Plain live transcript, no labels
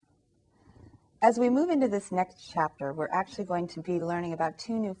As we move into this next chapter, we're actually going to be learning about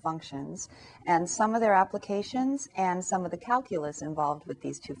two new functions and some of their applications and some of the calculus involved with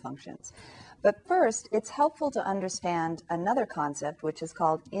these two functions. But first, it's helpful to understand another concept, which is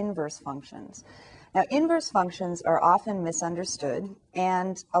called inverse functions. Now, inverse functions are often misunderstood,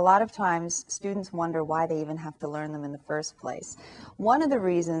 and a lot of times students wonder why they even have to learn them in the first place. One of the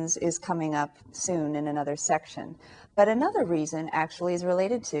reasons is coming up soon in another section, but another reason actually is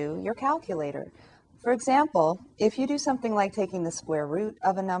related to your calculator. For example, if you do something like taking the square root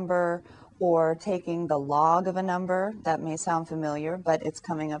of a number or taking the log of a number, that may sound familiar, but it's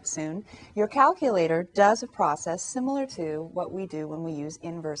coming up soon, your calculator does a process similar to what we do when we use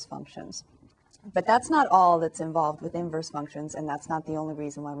inverse functions. But that's not all that's involved with inverse functions, and that's not the only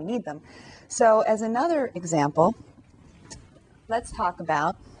reason why we need them. So as another example, let's talk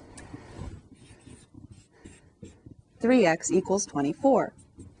about 3x equals 24.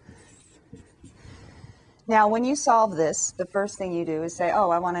 Now, when you solve this, the first thing you do is say, oh,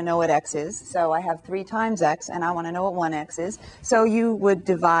 I want to know what x is. So I have 3 times x, and I want to know what 1x is. So you would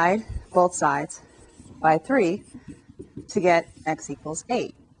divide both sides by 3 to get x equals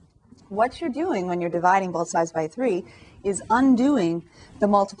 8. What you're doing when you're dividing both sides by 3 is undoing the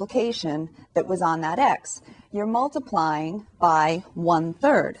multiplication that was on that x. You're multiplying by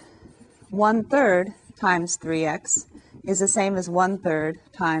 1/3. 1/3 times 3x is the same as 1/3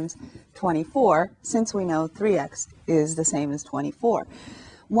 times 24, since we know 3x is the same as 24.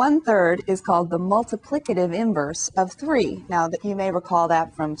 1/3 is called the multiplicative inverse of 3. Now, that you may recall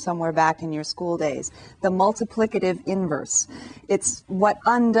that from somewhere back in your school days. The multiplicative inverse. It's what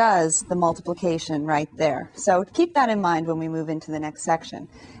undoes the multiplication right there. So keep that in mind when we move into the next section.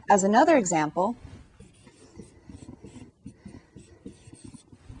 As another example,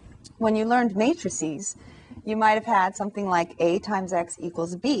 when you learned matrices, you might have had something like A times X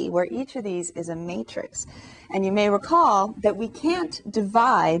equals B, where each of these is a matrix. And you may recall that we can't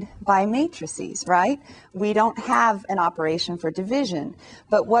divide by matrices, right? We don't have an operation for division.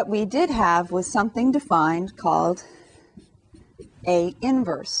 But what we did have was something defined called A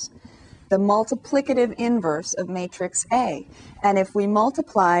inverse, the multiplicative inverse of matrix A. And if we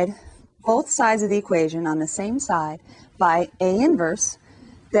multiplied both sides of the equation on the same side by A inverse,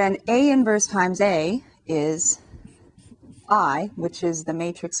 then A inverse times A is I, which is the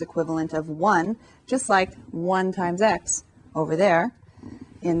matrix equivalent of 1, just like 1 times x over there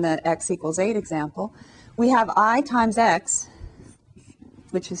in the x equals 8 example. We have I times x,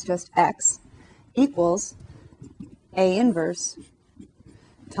 which is just x, equals A inverse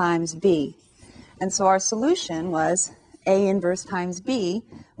times B. And so our solution was A inverse times B,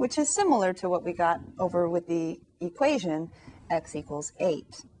 which is similar to what we got over with the equation x equals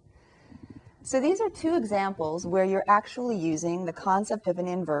 8. So these are two examples where you're actually using the concept of an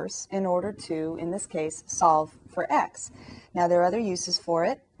inverse in order to, in this case, solve for x. Now, there are other uses for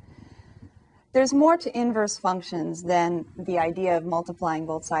it. There's more to inverse functions than the idea of multiplying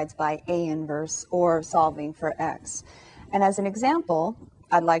both sides by A inverse or solving for x. And as an example,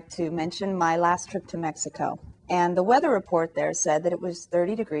 I'd like to mention my last trip to Mexico. And the weather report there said that it was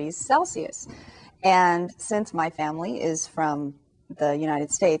 30 degrees Celsius. And since my family is from the United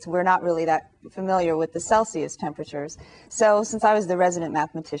States, we're not really that familiar with the Celsius temperatures. So since I was the resident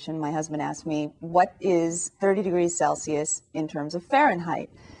mathematician, my husband asked me, what is 30 degrees Celsius in terms of Fahrenheit?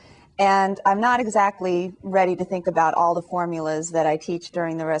 And I'm not exactly ready to think about all the formulas that I teach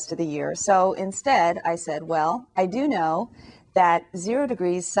during the rest of the year. So instead, I said, well, I do know that 0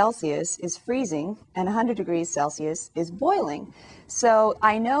 degrees Celsius is freezing and 100 degrees Celsius is boiling. So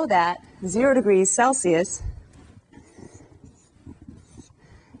I know that 0 degrees Celsius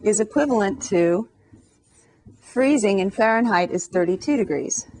is equivalent to freezing in Fahrenheit is 32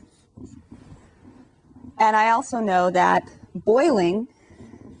 degrees. And I also know that boiling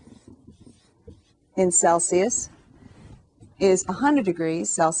in Celsius is 100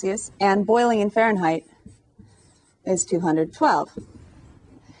 degrees Celsius, and boiling in Fahrenheit is 212.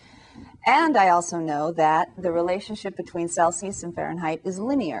 And I also know that the relationship between Celsius and Fahrenheit is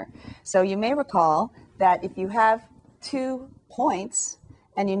linear. So you may recall that if you have 2 points,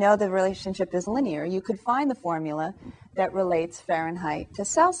 and you know the relationship is linear, you could find the formula that relates Fahrenheit to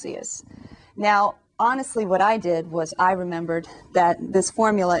Celsius. Now, honestly, what I did was I remembered that this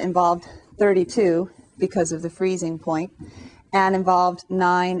formula involved 32 because of the freezing point, and involved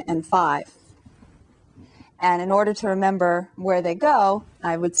 9 and 5. And in order to remember where they go,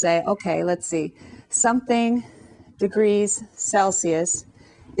 I would say, okay, let's see, something degrees Celsius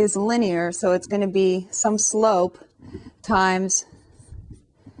is linear, so it's going to be some slope times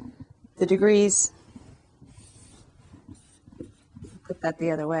the degrees, put that the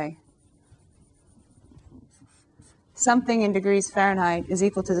other way, something in degrees Fahrenheit is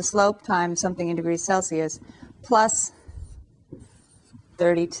equal to the slope times something in degrees Celsius plus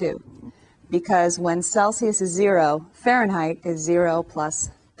 32. Because when Celsius is 0, Fahrenheit is 0 plus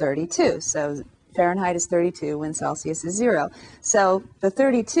 32. So Fahrenheit is 32 when Celsius is 0. So the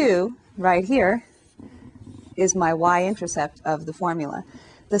 32 right here is my y-intercept of the formula.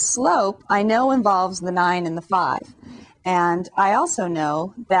 The slope I know involves the 9 and the 5. And I also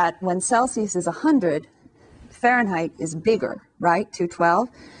know that when Celsius is 100, Fahrenheit is bigger, right, 212.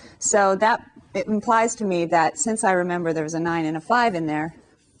 So that it implies to me that since I remember there was a 9 and a 5 in there,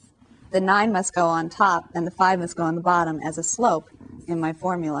 the 9 must go on top and the 5 must go on the bottom as a slope in my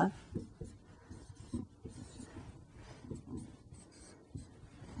formula.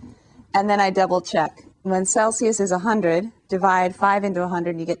 And then I double check. When Celsius is 100, divide 5 into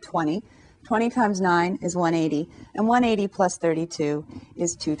 100, you get 20. 20 times 9 is 180, and 180 plus 32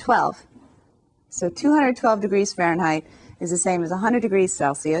 is 212. So 212 degrees Fahrenheit is the same as 100 degrees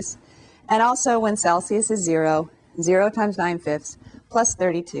Celsius. And also when Celsius is 0, 0 times 9/5 plus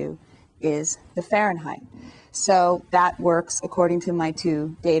 32 is the Fahrenheit. So that works according to my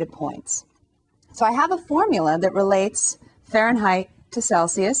two data points. So I have a formula that relates Fahrenheit to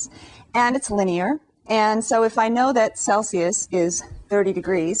Celsius, and it's linear. And so if I know that Celsius is 30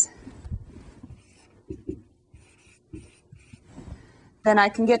 degrees, then I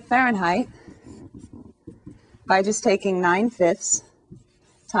can get Fahrenheit by just taking 9/5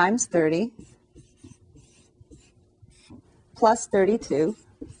 times 30 plus 32.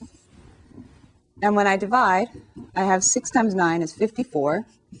 And when I divide, I have 6 times 9 is 54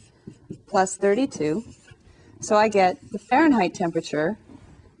 plus 32. So I get the Fahrenheit temperature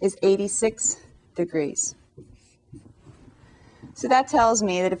is 86 degrees. So that tells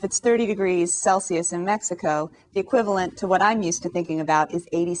me that if it's 30 degrees Celsius in Mexico, the equivalent to what I'm used to thinking about is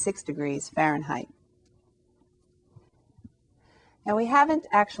 86 degrees Fahrenheit. Now we haven't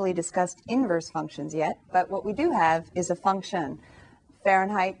actually discussed inverse functions yet, but what we do have is a function,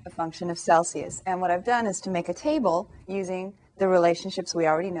 Fahrenheit, a function of Celsius. And what I've done is to make a table using the relationships we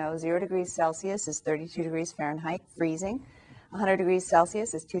already know. 0 degrees Celsius is 32 degrees Fahrenheit, freezing. 100 degrees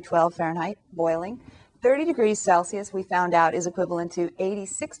Celsius is 212 Fahrenheit, boiling. 30 degrees Celsius, we found out, is equivalent to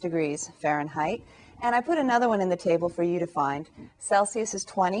 86 degrees Fahrenheit. And I put another one in the table for you to find. Celsius is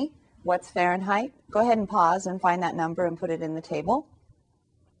 20. What's Fahrenheit? Go ahead and pause and find that number and put it in the table.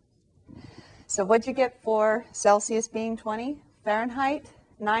 So what'd you get for Celsius being 20? Fahrenheit,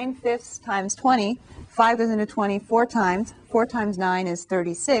 9/5 times 20. 5 goes into 20 4 times. 4 times 9 is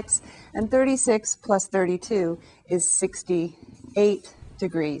 36. And 36 plus 32 is 68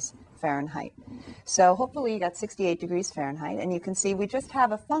 degrees Fahrenheit. So hopefully you got 68 degrees Fahrenheit, and you can see we just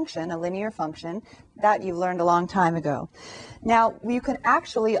have a function, a linear function, that you learned a long time ago. Now, you can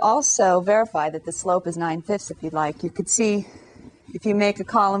actually also verify that the slope is 9/5 if you'd like. You could see if you make a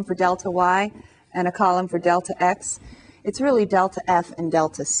column for delta y and a column for delta x, it's really delta f and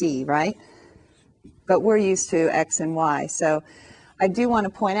delta c, right? But we're used to x and y. So I do want to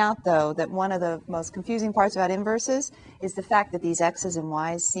point out, though, that one of the most confusing parts about inverses is the fact that these x's and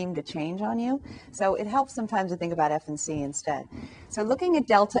y's seem to change on you. So it helps sometimes to think about f and c instead. So looking at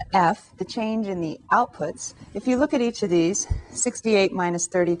delta f, the change in the outputs, if you look at each of these, 68 minus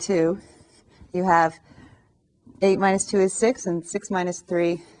 32, you have 8 minus 2 is 6, and 6 minus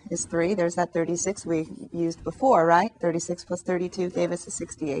 3 is 3. There's that 36 we used before, right? 36 plus 32 gave us a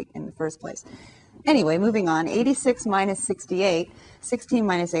 68 in the first place. Anyway, moving on, 86 minus 68, 16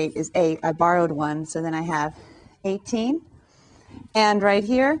 minus 8 is 8. I borrowed 1, so then I have 18. And right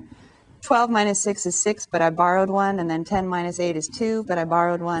here, 12 minus 6 is 6, but I borrowed 1, and then 10 minus 8 is 2, but I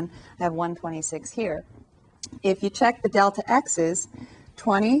borrowed 1. I have 126 here. If you check the delta x's,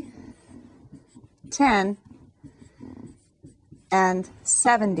 20, 10, and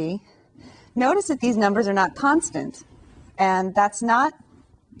 70, notice that these numbers are not constant, and that's not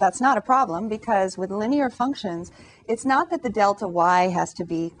a problem, because with linear functions, it's not that the delta y has to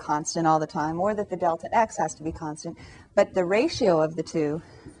be constant all the time or that the delta x has to be constant, but the ratio of the two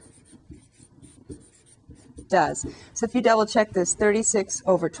does. So if you double check this, 36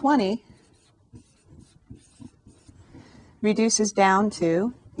 over 20 reduces down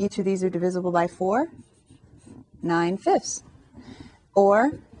to, each of these are divisible by 4, 9/5.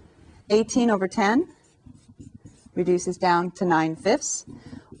 Or 18 over 10 reduces down to 9/5.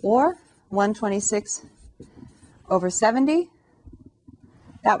 Or 126 over 70.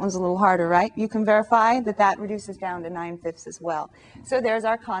 That one's a little harder, right? You can verify that that reduces down to 9/5 as well. So there's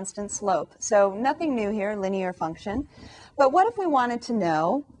our constant slope. So nothing new here, linear function. But what if we wanted to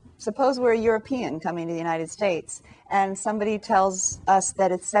know, suppose we're a European coming to the United States, and somebody tells us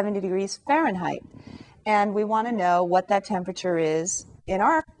that it's 70 degrees Fahrenheit. And we want to know what that temperature is in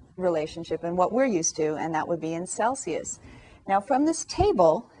our relationship and what we're used to, and that would be in Celsius. Now from this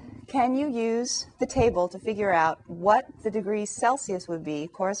table, can you use the table to figure out what the degrees Celsius would be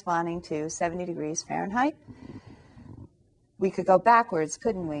corresponding to 70 degrees Fahrenheit? We could go backwards,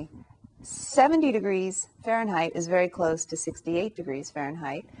 couldn't we? 70 degrees Fahrenheit is very close to 68 degrees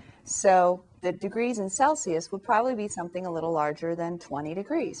Fahrenheit. So the degrees in Celsius would probably be something a little larger than 20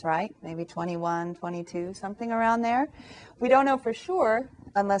 degrees, right? Maybe 21, 22, something around there. We don't know for sure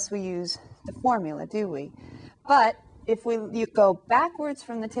unless we use the formula, do we? But if you go backwards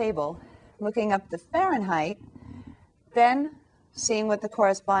from the table, looking up the Fahrenheit, then seeing what the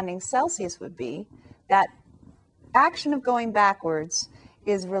corresponding Celsius would be, that action of going backwards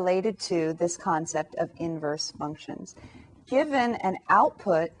is related to this concept of inverse functions. Given an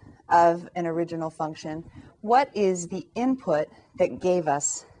output of an original function, what is the input that gave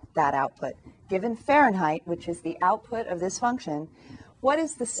us that output? Given Fahrenheit, which is the output of this function, what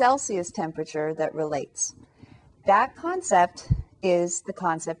is the Celsius temperature that relates? That concept is the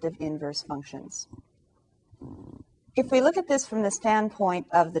concept of inverse functions. If we look at this from the standpoint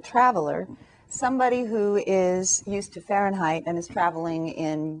of the traveler, somebody who is used to Fahrenheit and is traveling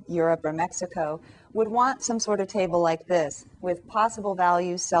in Europe or Mexico would want some sort of table like this with possible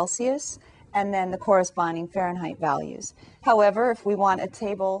values Celsius and then the corresponding Fahrenheit values. However, if we want a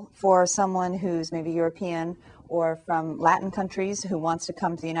table for someone who's maybe European or from Latin countries who wants to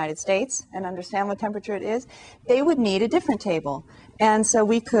come to the United States and understand what temperature it is, they would need a different table. And so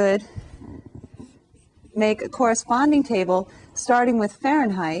we could make a corresponding table starting with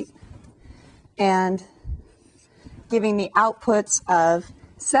Fahrenheit and giving the outputs of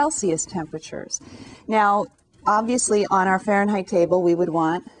Celsius temperatures. Now, obviously on our Fahrenheit table, we would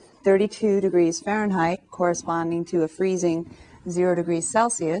want 32 degrees Fahrenheit corresponding to a freezing 0 degrees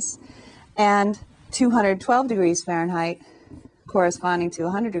Celsius, and 212 degrees Fahrenheit corresponding to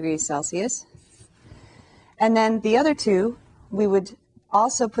 100 degrees Celsius. And then the other two we would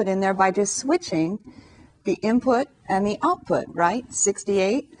also put in there by just switching the input and the output, right?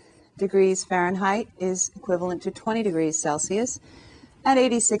 68 degrees Fahrenheit is equivalent to 20 degrees Celsius, and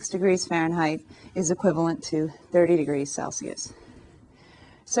 86 degrees Fahrenheit is equivalent to 30 degrees Celsius.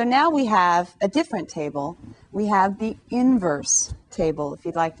 So now we have a different table. We have the inverse table, if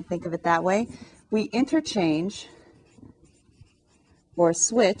you'd like to think of it that way. We interchange or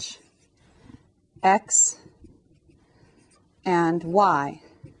switch X and Y.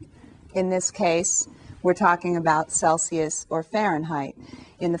 In this case, we're talking about Celsius or Fahrenheit.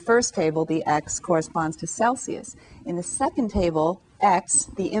 In the first table, the X corresponds to Celsius. In the second table, X,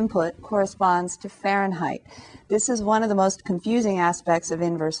 the input, corresponds to Fahrenheit. This is one of the most confusing aspects of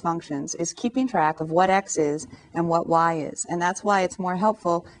inverse functions, is keeping track of what X is and what Y is. And that's why it's more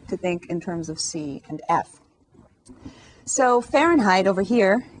helpful to think in terms of C and F. So Fahrenheit over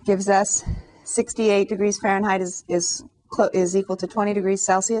here gives us 68 degrees Fahrenheit is equal to 20 degrees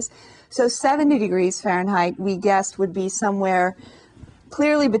Celsius. So 70 degrees Fahrenheit, we guessed, would be somewhere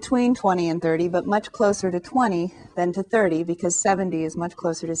clearly between 20 and 30, but much closer to 20 than to 30, because 70 is much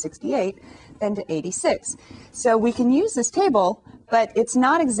closer to 68 than to 86. So we can use this table, but it's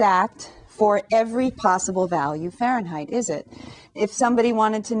not exact for every possible value Fahrenheit, is it? If somebody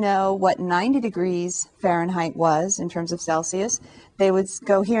wanted to know what 90 degrees Fahrenheit was in terms of Celsius, they would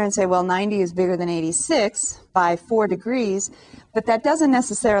go here and say, well, 90 is bigger than 86 by 4 degrees, but that doesn't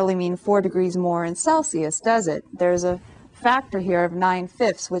necessarily mean 4 degrees more in Celsius, does it? There's a factor here of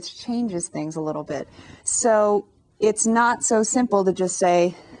 9/5, which changes things a little bit. So it's not so simple to just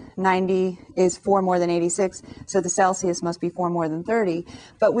say 90 is 4 more than 86, so the Celsius must be 4 more than 30,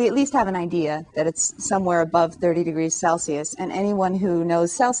 but we at least have an idea that it's somewhere above 30 degrees Celsius, and anyone who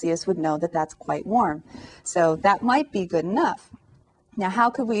knows Celsius would know that that's quite warm. So that might be good enough. Now, how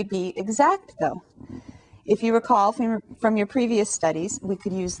could we be exact, though? If you recall from your previous studies, we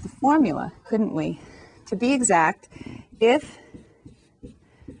could use the formula, couldn't we? To be exact, if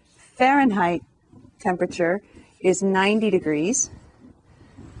Fahrenheit temperature is 90 degrees,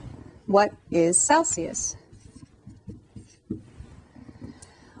 what is Celsius?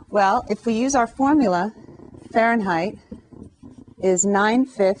 Well, if we use our formula, Fahrenheit is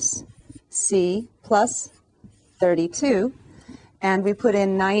 9/5 C plus 32, and we put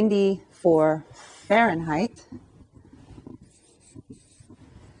in 90 for Fahrenheit,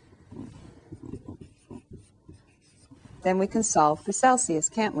 then we can solve for Celsius,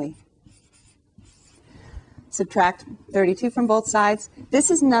 can't we? Subtract 32 from both sides. This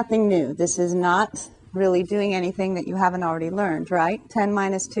is nothing new. This is not really doing anything that you haven't already learned, right? 10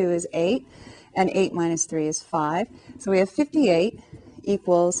 minus 2 is 8, and 8 minus 3 is 5. So we have 58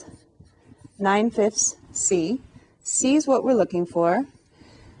 equals 9/5 C. C is what we're looking for.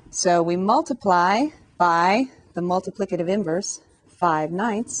 So we multiply by the multiplicative inverse,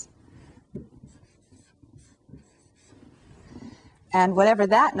 5/9. And whatever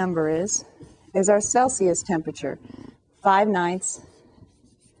that number is our Celsius temperature. 5/9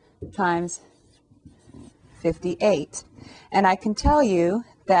 times 58. And I can tell you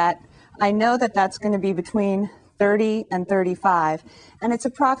that I know that that's going to be between 30 and 35, and it's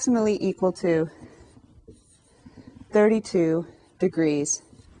approximately equal to 32 degrees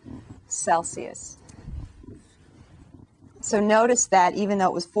Celsius. So notice that even though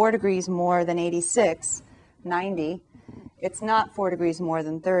it was 4 degrees more than 86, 90, it's not 4 degrees more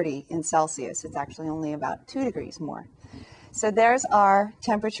than 30 in Celsius. It's actually only about 2 degrees more. So there's our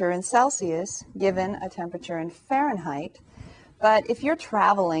temperature in Celsius given a temperature in Fahrenheit. But if you're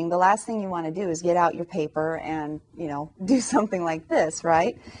traveling, the last thing you want to do is get out your paper and, do something like this,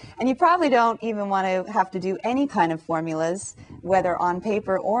 right? And you probably don't even want to have to do any kind of formulas, whether on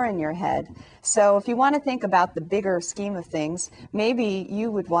paper or in your head. So if you want to think about the bigger scheme of things, maybe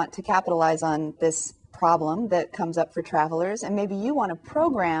you would want to capitalize on this problem that comes up for travelers, and maybe you want to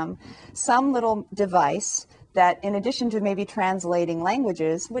program some little device that, in addition to maybe translating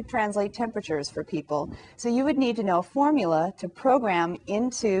languages, would translate temperatures for people. So you would need to know a formula to program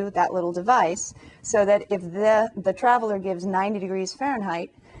into that little device so that if the traveler gives 90 degrees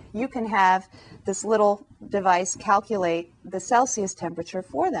Fahrenheit, you can have this little device calculate the Celsius temperature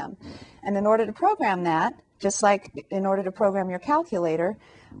for them. And in order to program that, just like in order to program your calculator,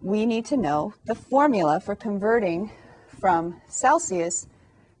 we need to know the formula for converting from Celsius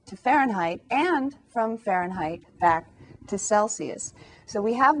to Fahrenheit and from Fahrenheit back to Celsius. So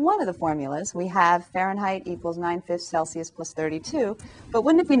we have one of the formulas. We have Fahrenheit equals 9/5 Celsius plus 32, but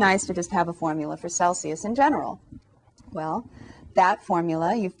wouldn't it be nice to just have a formula for Celsius in general? Well, that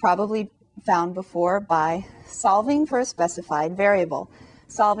formula you've probably found before by solving for a specified variable,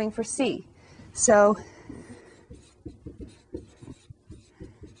 solving for C. So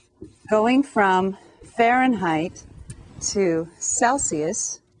going from Fahrenheit to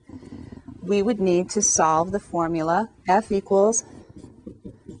Celsius, we would need to solve the formula F equals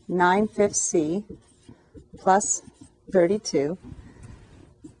 9/5 C plus 32.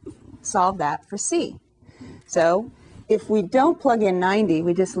 Solve that for C. So if we don't plug in 90,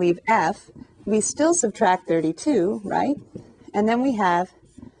 we just leave F, we still subtract 32, right? And then we have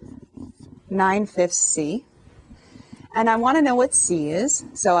 9/5 C. And I want to know what C is,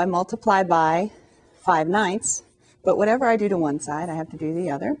 so I multiply by 5/9. But whatever I do to one side, I have to do the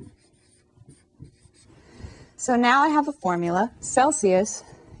other. So now I have a formula. Celsius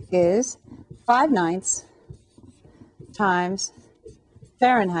is 5/9 times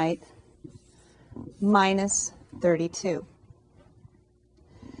Fahrenheit minus 32.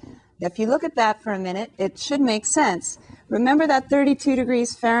 If you look at that for a minute, it should make sense. Remember that 32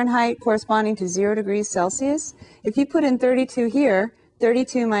 degrees Fahrenheit corresponding to 0 degrees Celsius? If you put in 32 here,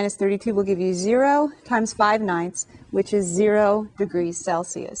 32 minus 32 will give you 0 times 5/9, which is 0 degrees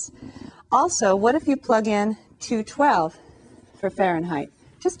Celsius. Also, what if you plug in 212 for Fahrenheit?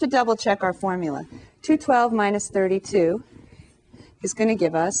 Just to double check our formula. 212 minus 32 is going to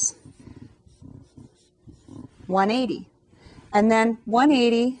give us 180. And then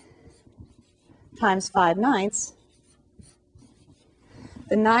 180 times 5/9,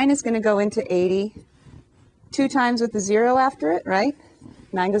 the 9 is going to go into 80 2 times with the 0 after it, right?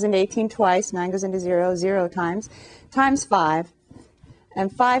 9 goes into 18 twice, 9 goes into 0, 0 times 5,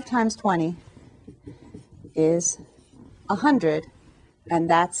 and 5 times 20 is 100, and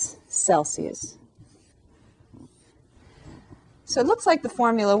that's Celsius. So it looks like the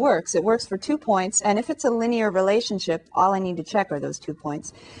formula works. It works for 2 points, and if it's a linear relationship, all I need to check are those 2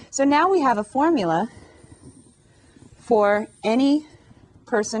 points. So now we have a formula for any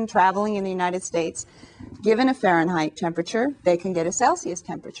person traveling in the United States. Given a Fahrenheit temperature, they can get a Celsius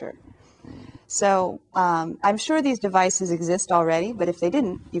temperature. So I'm sure these devices exist already, but if they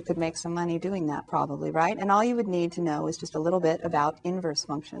didn't, you could make some money doing that probably, right? And all you would need to know is just a little bit about inverse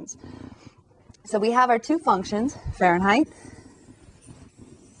functions. So we have our 2 functions, Fahrenheit.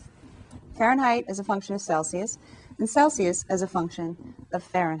 Fahrenheit as a function of Celsius, and Celsius as a function of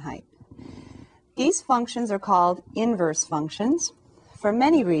Fahrenheit. These functions are called inverse functions. For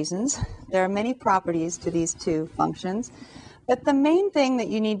many reasons, there are many properties to these 2 functions. But the main thing that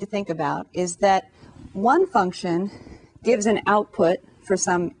you need to think about is that one function gives an output for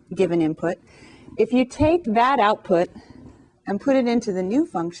some given input. If you take that output and put it into the new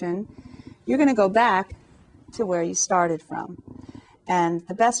function, you're going to go back to where you started from. And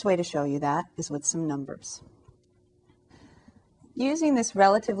the best way to show you that is with some numbers. Using this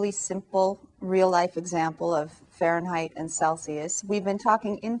relatively simple real-life example of Fahrenheit and Celsius, we've been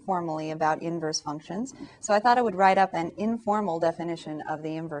talking informally about inverse functions, so I thought I would write up an informal definition of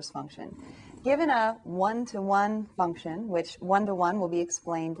the inverse function. Given a one-to-one function, which one-to-one will be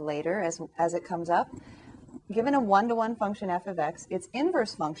explained later as it comes up, given a one-to-one function f of x, its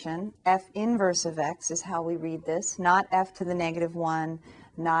inverse function, f inverse of x is how we read this, not f to the negative 1,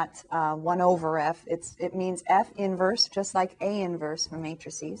 not 1 over f. It means f inverse, just like A inverse for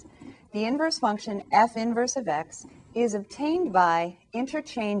matrices. The inverse function f inverse of x is obtained by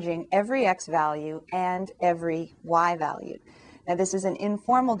interchanging every x value and every y value. Now, this is an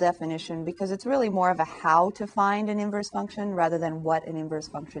informal definition because it's really more of a how to find an inverse function rather than what an inverse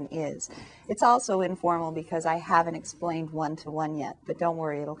function is. It's also informal because I haven't explained one-to-one yet, but don't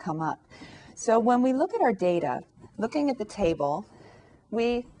worry, it'll come up. So when we look at our data, looking at the table,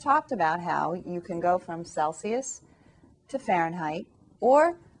 we talked about how you can go from Celsius to Fahrenheit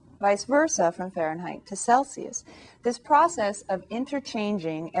or vice versa from Fahrenheit to Celsius. This process of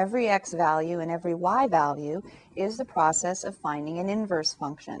interchanging every x value and every y value is the process of finding an inverse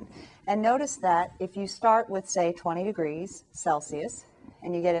function. And notice that if you start with, say, 20 degrees Celsius,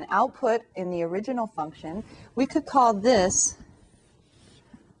 and you get an output in the original function, we could call this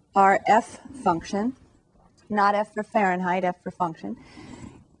our f function, not f for Fahrenheit, f for function.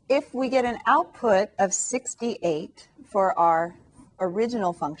 If we get an output of 68 for our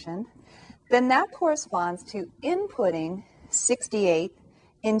original function, then that corresponds to inputting 68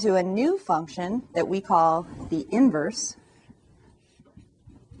 into a new function that we call the inverse,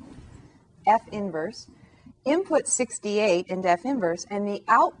 f inverse. Input 68 into f inverse, and the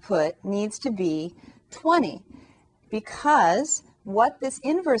output needs to be 20, because what this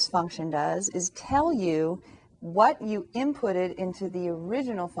inverse function does is tell you what you inputted into the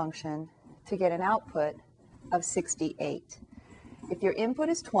original function to get an output of 68. If your input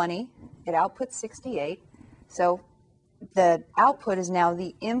is 20, it outputs 68. So the output is now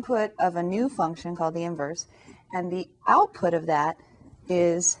the input of a new function called the inverse, and the output of that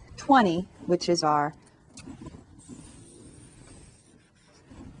is 20, which is our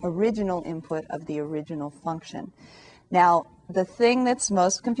original input of the original function. Now, the thing that's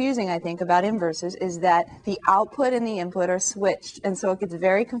most confusing, I think, about inverses is that the output and the input are switched. And so it gets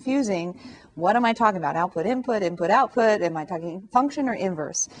very confusing. What am I talking about? Output, input, input, output? Am I talking function or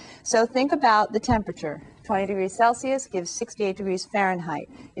inverse? So think about the temperature. 20 degrees Celsius gives 68 degrees Fahrenheit.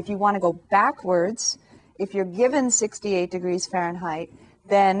 If you want to go backwards, if you're given 68 degrees Fahrenheit,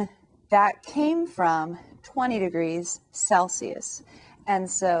 then that came from 20 degrees Celsius. And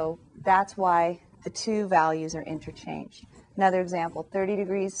so that's why the two values are interchanged. Another example, 30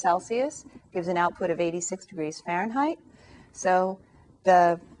 degrees Celsius gives an output of 86 degrees Fahrenheit. So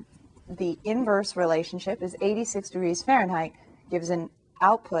the inverse relationship is 86 degrees Fahrenheit gives an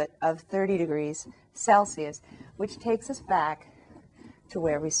output of 30 degrees Celsius, which takes us back to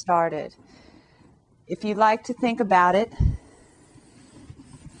where we started. If you'd like to think about it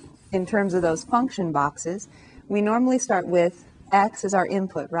in terms of those function boxes, we normally start with x as our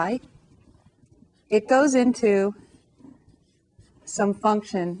input, right? It goes into some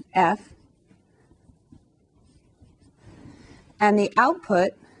function f, and the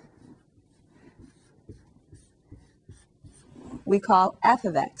output we call f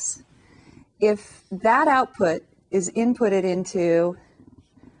of x. If that output is inputted into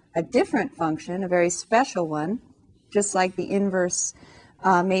a different function, a very special one, just like the inverse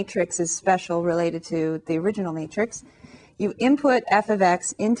matrix is special related to the original matrix, you input f of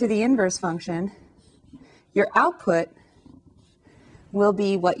x into the inverse function, your output will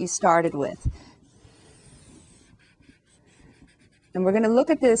be what you started with. And we're going to look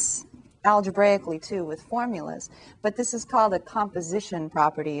at this algebraically too with formulas, but this is called a composition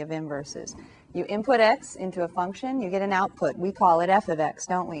property of inverses. You input x into a function, you get an output. We call it f of x,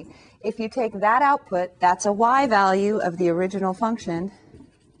 don't we? If you take that output, that's a y value of the original function,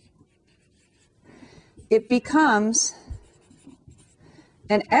 it becomes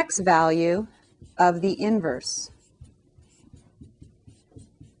an x value of the inverse.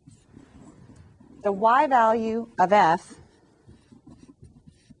 The y value of f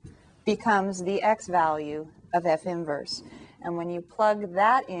becomes the x value of f inverse. And when you plug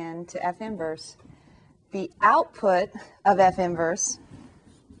that into f inverse, the output of f inverse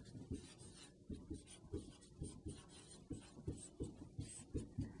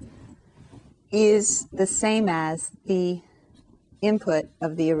is the same as the input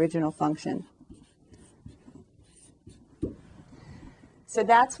of the original function. So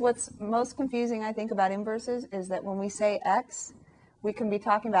that's what's most confusing, I think, about inverses, is that when we say x, we can be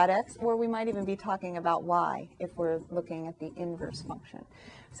talking about x, or we might even be talking about y if we're looking at the inverse function.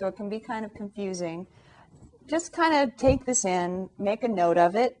 So it can be kind of confusing. Just kind of take this in, make a note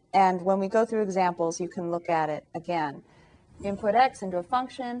of it, and when we go through examples, you can look at it again. Input x into a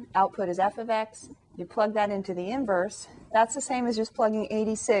function, output is f of x. You plug that into the inverse. That's the same as just plugging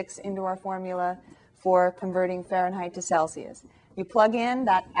 86 into our formula for converting Fahrenheit to Celsius. You plug in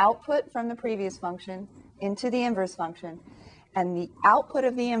that output from the previous function into the inverse function, and the output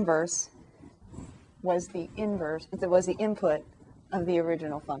of the inverse was the input of the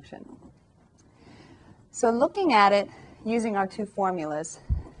original function. So looking at it using our two formulas,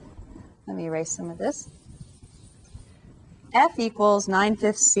 let me erase some of this. F equals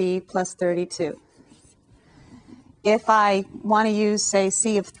 9/5 c plus 32. If I want to use, say,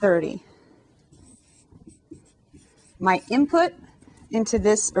 c of 30, my input into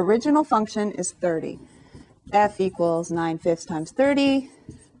this original function is 30. F equals 9/5 times 30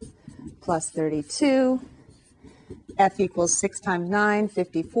 plus 32. F equals 6 times 9,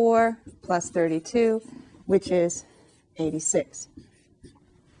 54, plus 32, which is 86.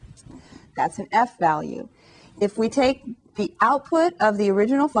 That's an F value. If we take the output of the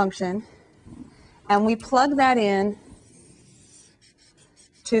original function and we plug that in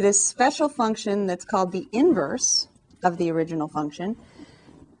to this special function that's called the inverse of the original function,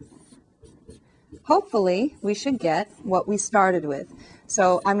 hopefully we should get what we started with.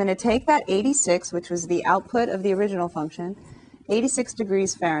 So I'm going to take that 86, which was the output of the original function, 86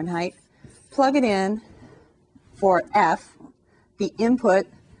 degrees Fahrenheit, plug it in for F, the input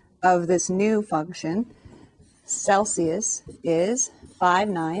of this new function. Celsius is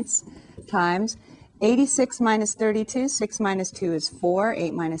 5/9 times 86 minus 32. 6 minus 2 is 4.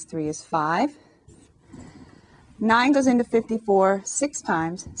 8 minus 3 is 5. 9 goes into 54 6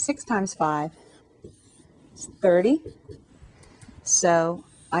 times. 6 times 5 is 30. So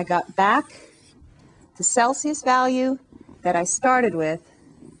I got back the Celsius value that I started with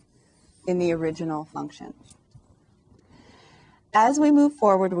in the original function. As we move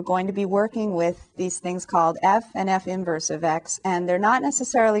forward, we're going to be working with these things called F and F inverse of X, and they're not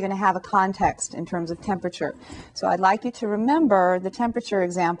necessarily going to have a context in terms of temperature. So I'd like you to remember the temperature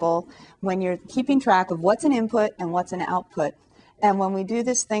example when you're keeping track of what's an input and what's an output. And when we do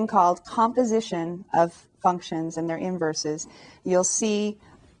this thing called composition of functions and their inverses, you'll see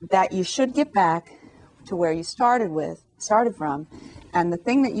that you should get back to where you started from, and the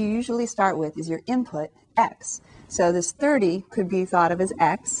thing that you usually start with is your input, X. So this 30 could be thought of as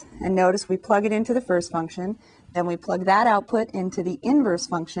X, and notice we plug it into the first function, then we plug that output into the inverse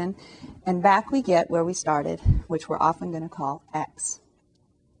function, and back we get where we started, which we're often going to call X.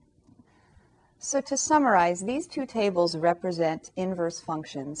 So to summarize, these two tables represent inverse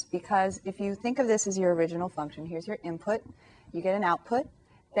functions because if you think of this as your original function, here's your input, you get an output.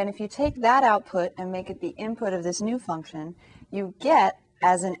 Then if you take that output and make it the input of this new function, you get,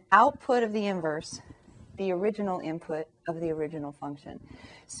 as an output of the inverse, the original input of the original function.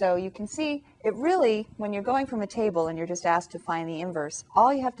 So you can see it really, when you're going from a table and you're just asked to find the inverse,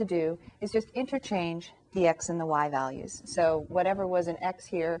 all you have to do is just interchange the X and the Y values. So whatever was an X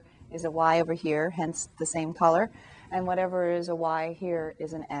here is a Y over here, hence the same color, and whatever is a Y here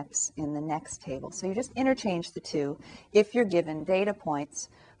is an X in the next table. So you just interchange the two if you're given data points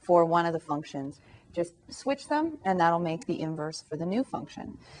for one of the functions. Just switch them, and that'll make the inverse for the new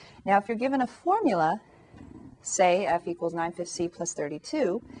function. Now, if you're given a formula, say F equals 9/5 c plus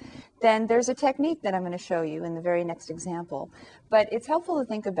 32, then there's a technique that I'm going to show you in the very next example. But it's helpful to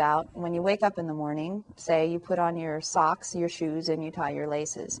think about when you wake up in the morning, say you put on your socks, your shoes, and you tie your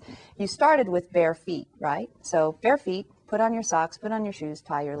laces. You started with bare feet, right? So bare feet, put on your socks, put on your shoes,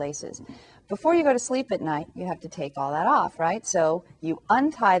 tie your laces. Before you go to sleep at night, you have to take all that off, right? So you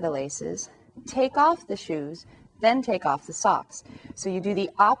untie the laces, take off the shoes, then take off the socks. So you do the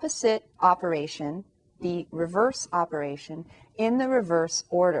opposite operation, the reverse operation, in the reverse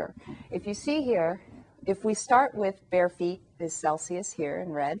order. If you see here, if we start with bare feet is Celsius here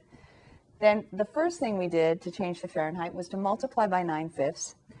in red, then the first thing we did to change to Fahrenheit was to multiply by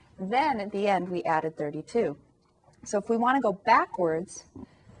 9/5. Then at the end we added 32. So if we want to go backwards,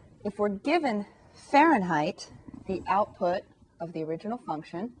 if we're given Fahrenheit, the output of the original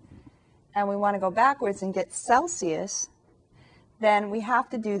function, and we want to go backwards and get Celsius, then we have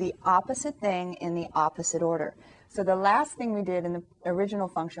to do the opposite thing in the opposite order. So the last thing we did in the original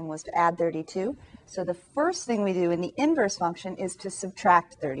function was to add 32. So the first thing we do in the inverse function is to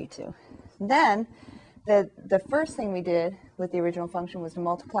subtract 32. Then the first thing we did with the original function was to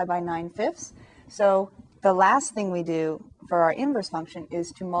multiply by 9/5. So the last thing we do for our inverse function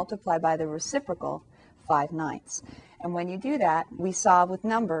is to multiply by the reciprocal 5/9. And when you do that, we solve with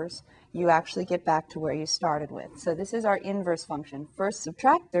numbers, you actually get back to where you started with. So this is our inverse function. First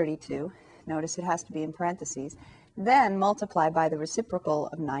subtract 32, notice it has to be in parentheses, then multiply by the reciprocal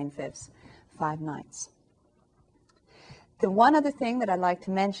of 9/5, 5/9. The one other thing that I'd like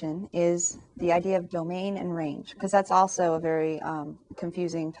to mention is the idea of domain and range, because that's also a very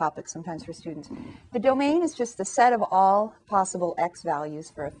confusing topic sometimes for students. The domain is just the set of all possible x values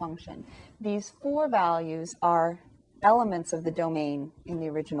for a function. These 4 values are elements of the domain in the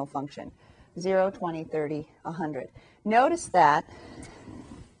original function, 0, 20, 30, 100. Notice that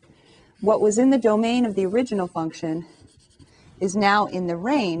what was in the domain of the original function is now in the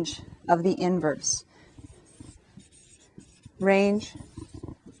range of the inverse. Range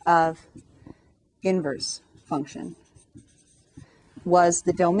of inverse function was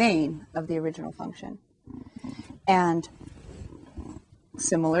the domain of the original function. And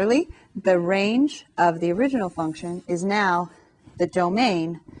similarly, the range of the original function is now the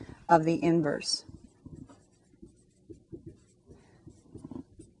domain of the inverse.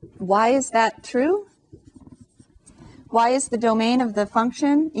 Why is that true? Why is the domain of the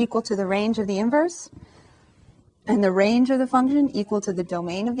function equal to the range of the inverse? And the range of the function equal to the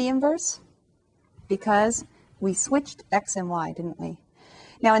domain of the inverse? Because we switched x and y, didn't we?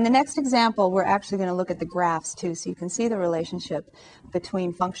 Now, in the next example, we're actually going to look at the graphs, too, so you can see the relationship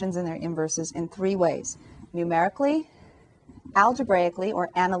between functions and their inverses in 3 ways. Numerically, algebraically,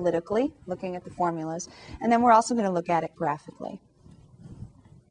 or analytically, looking at the formulas, and then we're also going to look at it graphically.